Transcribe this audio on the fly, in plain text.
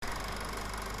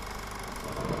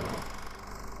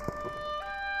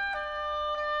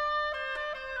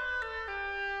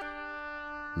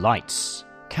Lights,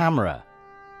 Camera,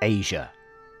 Asia.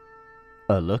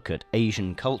 A look at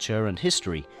Asian culture and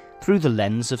history through the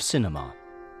lens of cinema.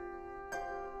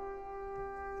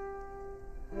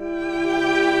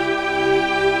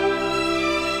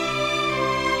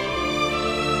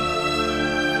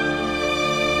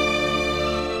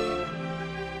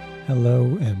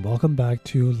 Hello and welcome back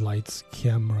to Lights,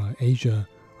 Camera, Asia.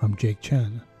 I'm Jake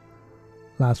Chen.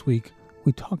 Last week,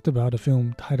 we talked about a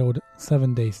film titled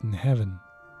 7 Days in Heaven,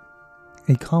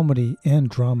 a comedy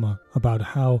and drama about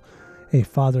how a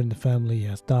father in the family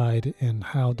has died and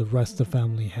how the rest of the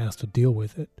family has to deal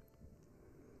with it.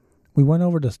 We went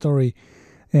over the story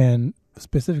and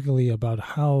specifically about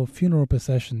how funeral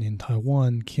procession in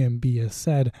Taiwan can be as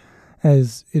sad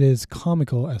as it is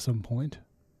comical at some point.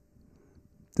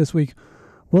 This week,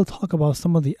 we'll talk about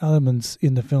some of the elements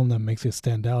in the film that makes it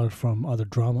stand out from other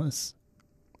dramas.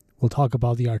 We'll talk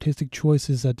about the artistic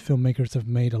choices that filmmakers have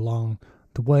made along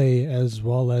the way, as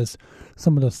well as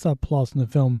some of the subplots in the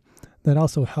film that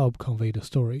also help convey the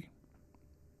story.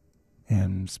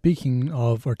 And speaking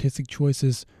of artistic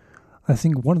choices, I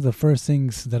think one of the first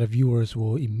things that viewers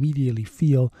will immediately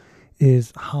feel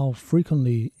is how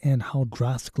frequently and how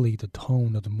drastically the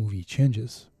tone of the movie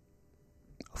changes.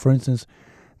 For instance,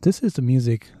 this is the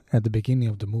music at the beginning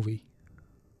of the movie.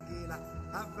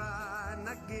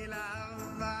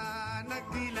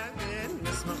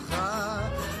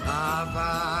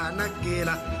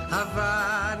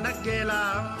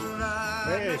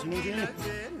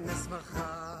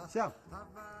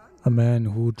 A man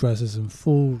who dresses in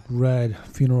full red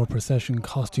funeral procession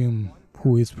costume,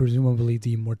 who is presumably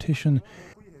the mortician,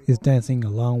 is dancing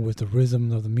along with the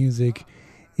rhythm of the music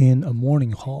in a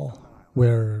mourning hall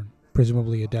where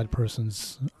presumably a dead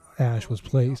person's ash was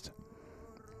placed.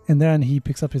 And then he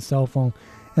picks up his cell phone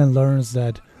and learns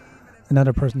that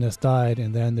another person has died,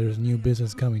 and then there's new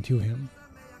business coming to him.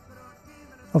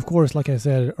 Of course, like I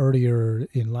said earlier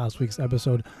in last week's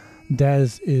episode,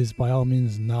 death is by all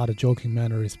means not a joking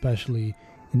matter, especially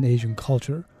in Asian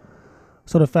culture.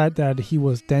 So the fact that he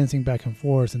was dancing back and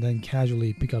forth and then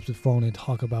casually pick up the phone and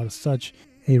talk about such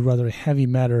a rather heavy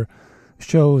matter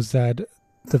shows that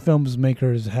the film's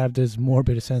makers have this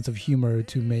morbid sense of humor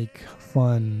to make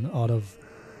fun out of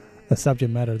a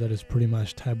subject matter that is pretty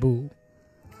much taboo.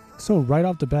 So right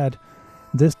off the bat,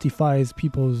 this defies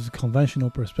people's conventional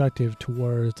perspective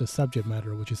towards the subject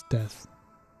matter, which is death.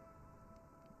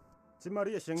 In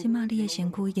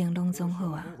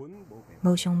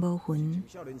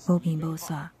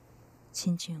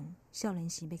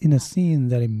a scene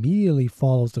that immediately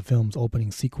follows the film's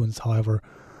opening sequence, however,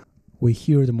 we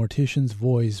hear the mortician's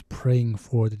voice praying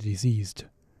for the deceased.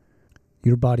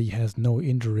 Your body has no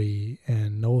injury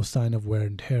and no sign of wear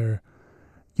and tear.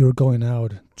 You're going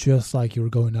out just like you were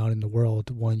going out in the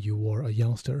world when you were a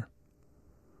youngster.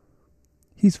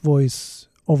 His voice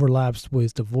overlaps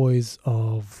with the voice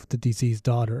of the deceased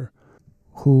daughter,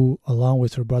 who, along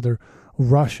with her brother,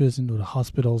 rushes into the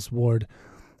hospital's ward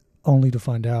only to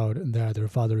find out that their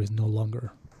father is no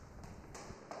longer.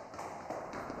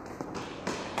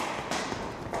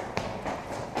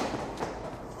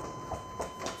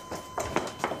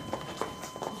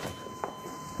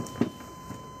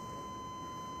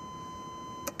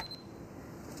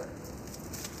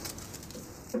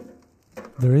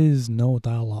 There is no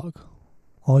dialogue.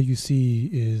 All you see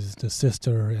is the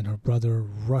sister and her brother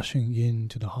rushing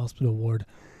into the hospital ward,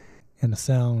 and the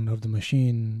sound of the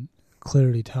machine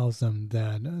clearly tells them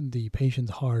that the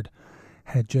patient's heart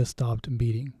had just stopped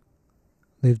beating.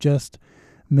 They've just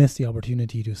missed the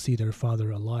opportunity to see their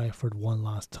father alive for one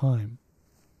last time.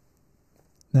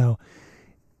 Now,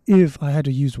 if I had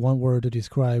to use one word to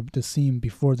describe the scene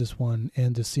before this one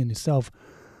and the scene itself,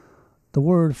 the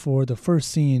word for the first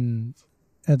scene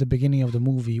at the beginning of the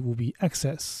movie will be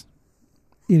excess.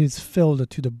 It is filled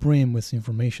to the brim with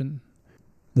information.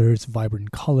 There's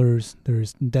vibrant colors,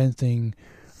 there's dancing,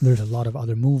 there's a lot of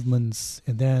other movements,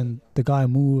 and then the guy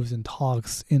moves and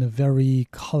talks in a very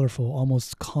colorful,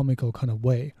 almost comical kind of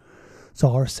way.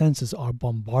 So our senses are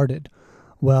bombarded,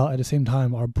 while at the same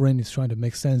time our brain is trying to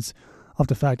make sense of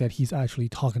the fact that he's actually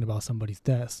talking about somebody's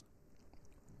death.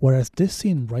 Whereas this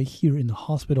scene right here in the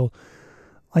hospital,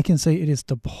 I can say it is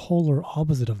the polar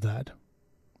opposite of that.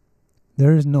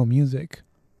 There is no music.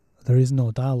 There is no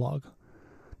dialogue.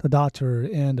 The doctor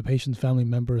and the patient's family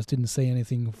members didn't say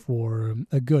anything for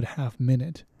a good half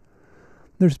minute.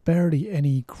 There's barely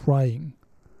any crying.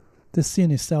 The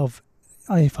scene itself,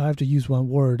 if I have to use one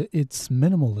word, it's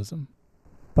minimalism.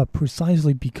 But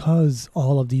precisely because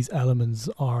all of these elements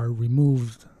are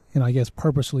removed, and I guess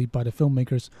purposely by the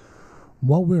filmmakers,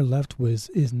 what we're left with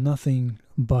is nothing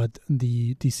but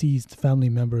the deceased family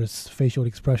member's facial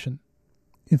expression.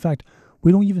 In fact,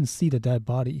 we don't even see the dead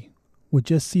body. We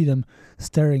just see them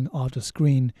staring off the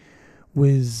screen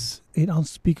with an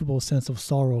unspeakable sense of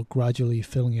sorrow gradually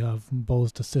filling up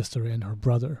both the sister and her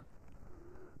brother.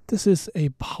 This is a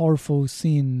powerful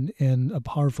scene and a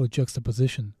powerful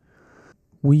juxtaposition.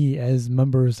 We, as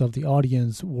members of the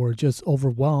audience, were just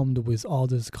overwhelmed with all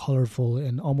this colorful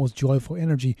and almost joyful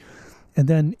energy. And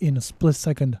then in a split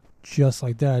second, just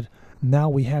like that, now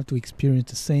we have to experience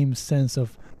the same sense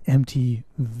of empty,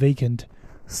 vacant,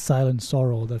 silent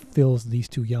sorrow that fills these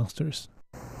two youngsters.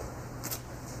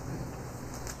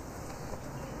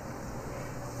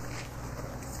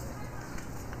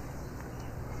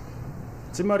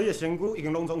 今摆你的身躯已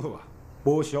经拢总好啊，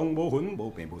无伤无痕无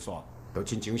病无煞，就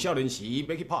亲像少年时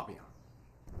要去拍拼。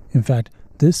 In fact,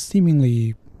 this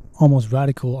seemingly almost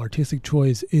radical artistic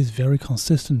choice is very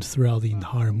consistent throughout the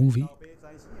entire movie.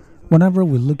 Whenever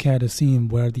we look at a scene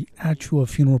where the actual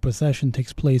funeral procession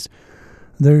takes place,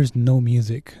 there's no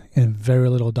music and very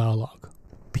little dialogue.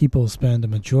 People spend the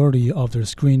majority of their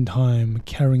screen time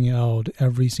carrying out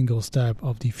every single step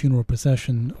of the funeral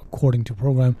procession according to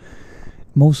program,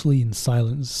 mostly in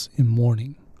silence, in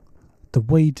mourning. The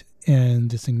weight and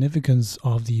the significance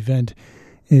of the event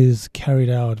is carried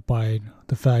out by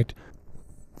the fact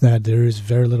that there is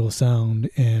very little sound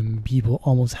and people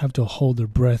almost have to hold their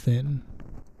breath in.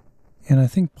 And I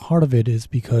think part of it is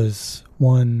because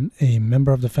when a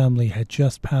member of the family had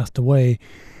just passed away,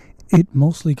 it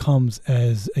mostly comes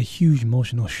as a huge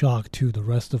emotional shock to the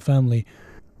rest of the family,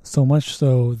 so much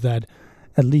so that,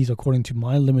 at least according to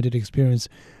my limited experience,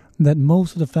 that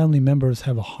most of the family members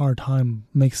have a hard time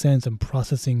make sense and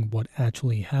processing what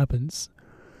actually happens.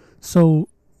 So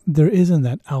there isn't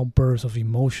that outburst of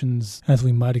emotions as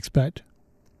we might expect.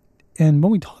 And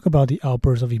when we talk about the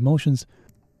outburst of emotions,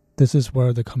 this is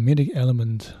where the comedic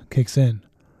element kicks in.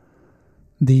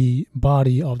 The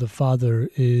body of the father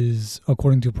is,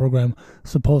 according to program,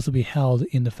 supposed to be held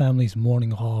in the family's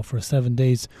mourning hall for 7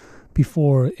 days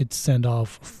before it's sent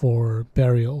off for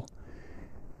burial.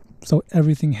 So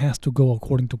everything has to go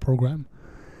according to program.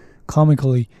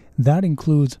 Comically, that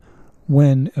includes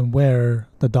when and where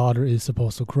the daughter is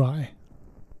supposed to cry.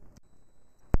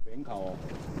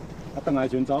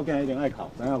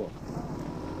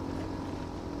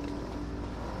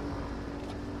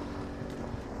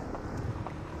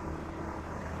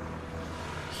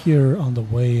 Here on the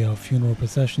way of funeral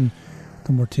procession,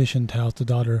 the mortician tells the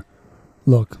daughter,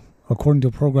 "Look, according to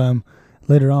program,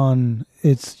 later on,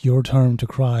 it's your turn to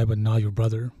cry, but not your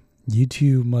brother. You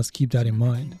two must keep that in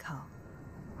mind."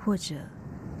 或者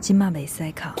今嘛没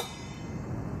使考，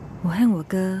我和我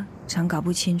哥常搞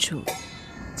不清楚，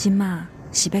今嘛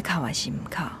是要考还是唔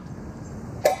考。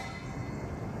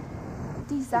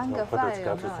第三个犯人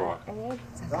了，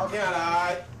早起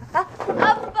来。阿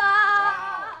爸。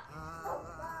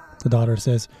 The daughter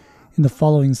says, "In the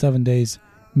following 7 days,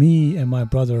 me and my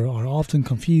brother are often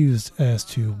confused as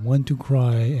to when to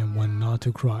cry and when not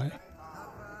to cry."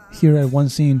 Here at one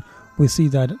scene, we see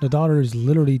that the daughter is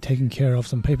literally taking care of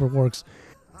some paperwork,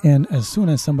 and as soon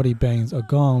as somebody bangs a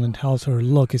gong and tells her,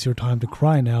 "Look, it's your time to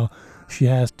cry now," she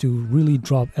has to really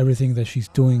drop everything that she's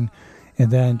doing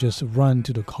and then just run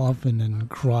to the coffin and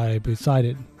cry beside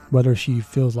it, whether she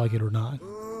feels like it or not.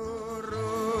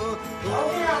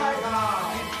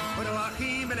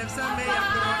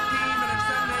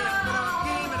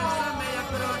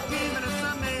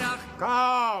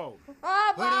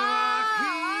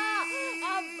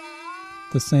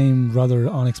 The same rather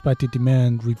unexpected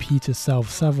demand repeats itself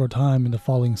several times in the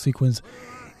following sequence,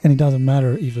 and it doesn't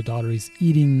matter if the daughter is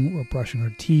eating or brushing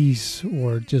her teeth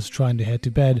or just trying to head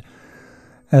to bed.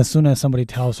 As soon as somebody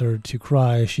tells her to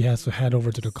cry, she has to head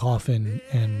over to the coffin,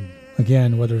 and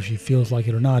again, whether she feels like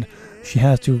it or not, she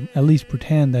has to at least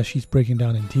pretend that she's breaking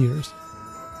down in tears.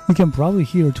 You can probably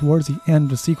hear towards the end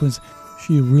of the sequence,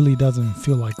 she really doesn't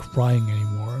feel like crying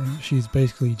anymore. She's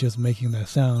basically just making that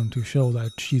sound to show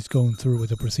that she's going through with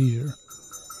the procedure.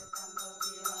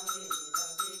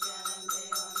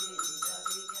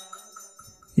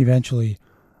 Eventually,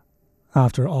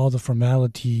 after all the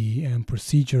formality and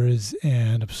procedures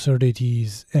and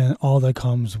absurdities and all that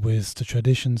comes with the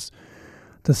traditions,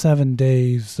 the 7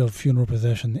 days of funeral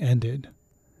procession ended.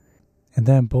 And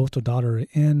then both the daughter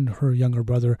and her younger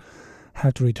brother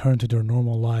have to return to their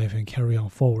normal life and carry on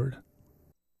forward.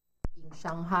 In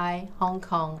Shanghai, Hong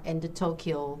Kong, and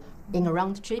Tokyo in a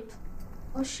round trip?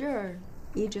 Oh, sure.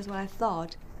 It's just what I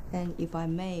thought, and if I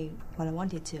may, what I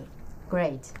wanted to.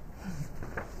 Great.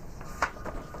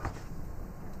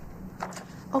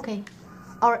 Okay,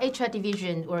 Our HR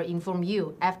division will inform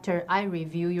you after I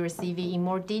review your CV in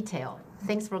more detail.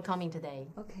 Thanks for coming today.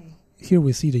 Okay. Here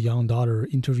we see the young daughter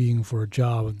interviewing for a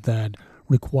job that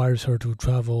requires her to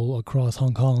travel across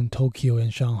Hong Kong, Tokyo,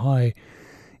 and Shanghai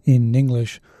in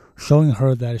English, showing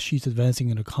her that she's advancing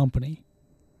in the company.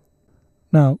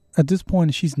 Now, at this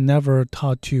point, she's never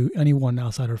talked to anyone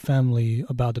outside her family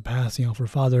about the passing of her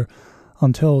father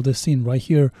until this scene right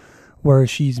here, where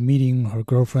she's meeting her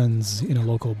girlfriends in a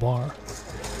local bar.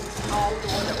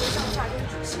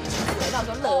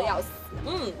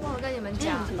 忘了跟你们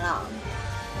讲，怎么了？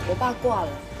我爸挂了。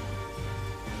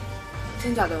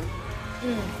真假的？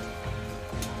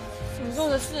什么时候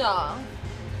的事啊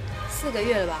？4个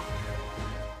月了吧。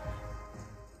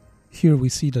 Here we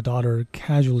see the daughter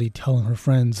casually telling her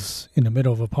friends in the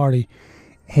middle of a party,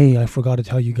 "Hey, I forgot to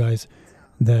tell you guys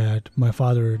that my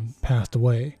father passed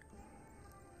away."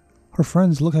 Her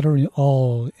friends look at her in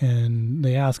awe and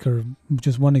they ask her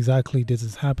just when exactly did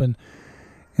this happen.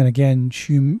 And again,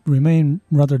 she remained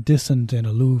rather distant and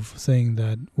aloof, saying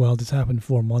that, well, this happened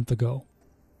 4 months ago.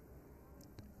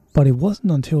 But it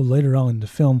wasn't until later on in the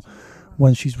film,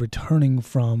 when she's returning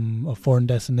from a foreign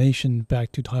destination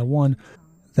back to Taiwan,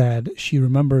 that she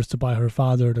remembers to buy her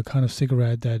father the kind of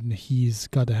cigarette that he's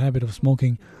got the habit of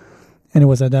smoking. And it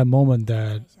was at that moment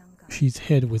that she's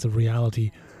hit with the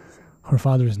reality her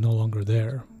father is no longer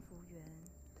there.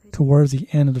 Towards the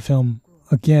end of the film,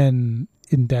 again,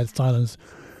 in dead silence,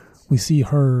 we see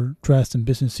her dressed in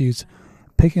business suits,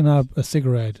 picking up a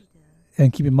cigarette.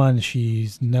 And keep in mind,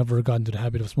 she's never gotten to the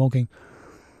habit of smoking.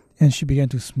 And she began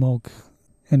to smoke.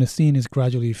 And the scene is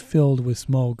gradually filled with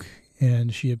smoke.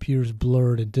 And she appears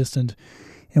blurred and distant.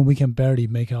 And we can barely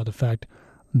make out the fact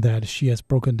that she has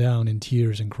broken down in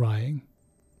tears and crying.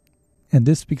 And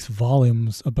this speaks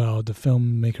volumes about the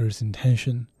filmmaker's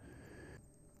intention.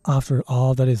 After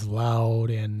all that is loud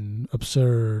and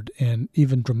absurd and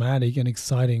even dramatic and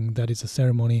exciting that is a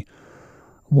ceremony,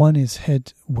 one is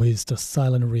hit with the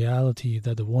silent reality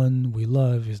that the one we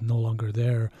love is no longer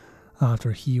there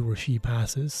after he or she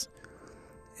passes.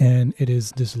 And it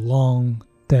is this long,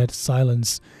 dead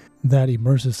silence that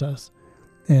immerses us.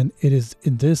 And it is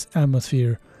in this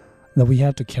atmosphere that we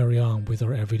have to carry on with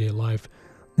our everyday life,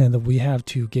 and that we have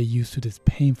to get used to this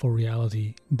painful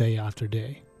reality day after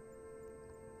day.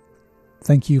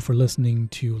 Thank you for listening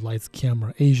to Lights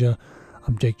Camera Asia.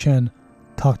 I'm Jake Chen.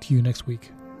 Talk to you next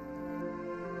week.